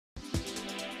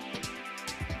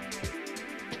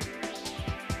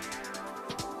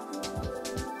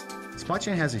Supply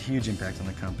chain has a huge impact on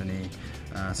the company.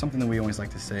 Something that we always like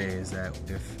to say is that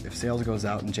if sales goes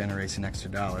out and generates an extra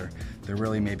dollar, they're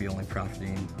really maybe only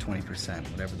profiting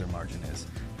 20%, whatever their margin is.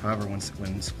 However,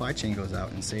 when supply chain goes out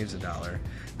and saves a dollar,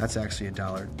 that's actually a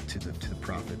dollar to the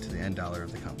profit, to the end dollar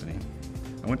of the company.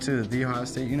 I went to The Ohio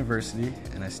State University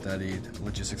and I studied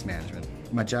logistics management.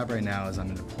 My job right now is I'm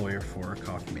a deployer for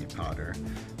Coffee Mate powder.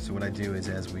 So what I do is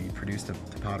as we produce the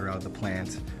powder out of the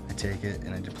plant, I take it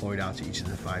and I deploy it out to each of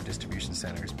the 5 distribution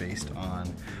centers based on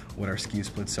what our SKU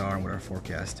splits are and what our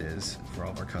forecast is for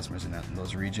all of our customers in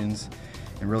those regions.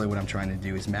 And really what I'm trying to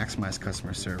do is maximize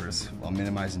customer service while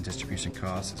minimizing distribution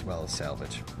costs as well as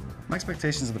salvage. My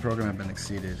expectations of the program have been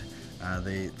exceeded.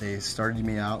 They started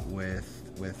me out with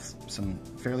some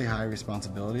fairly high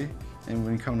responsibility, and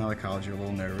when you come out of college you're a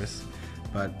little nervous,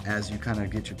 but as you kind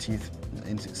of get your teeth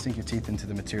sink your teeth into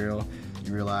the material,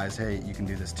 you realize, hey, you can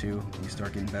do this too. You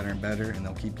start getting better and better, and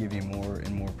they'll keep giving you more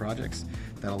and more projects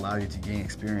that allow you to gain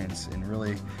experience. And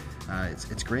really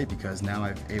it's great because now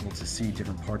I'm able to see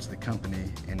different parts of the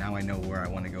company, and now I know where I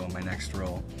want to go in my next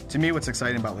role. To me, what's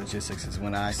exciting about logistics is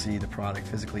when I see the product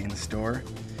physically in the store,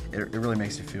 it really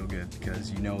makes you feel good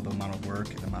because you know the amount of work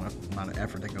and the amount of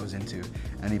effort that goes into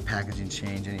any packaging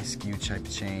change, any SKU type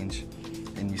change,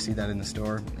 and you see that in the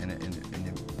store, and it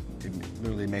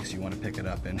literally makes you want to pick it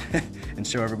up and and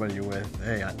show everybody you're with,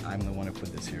 hey, I'm the one who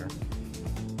put this here.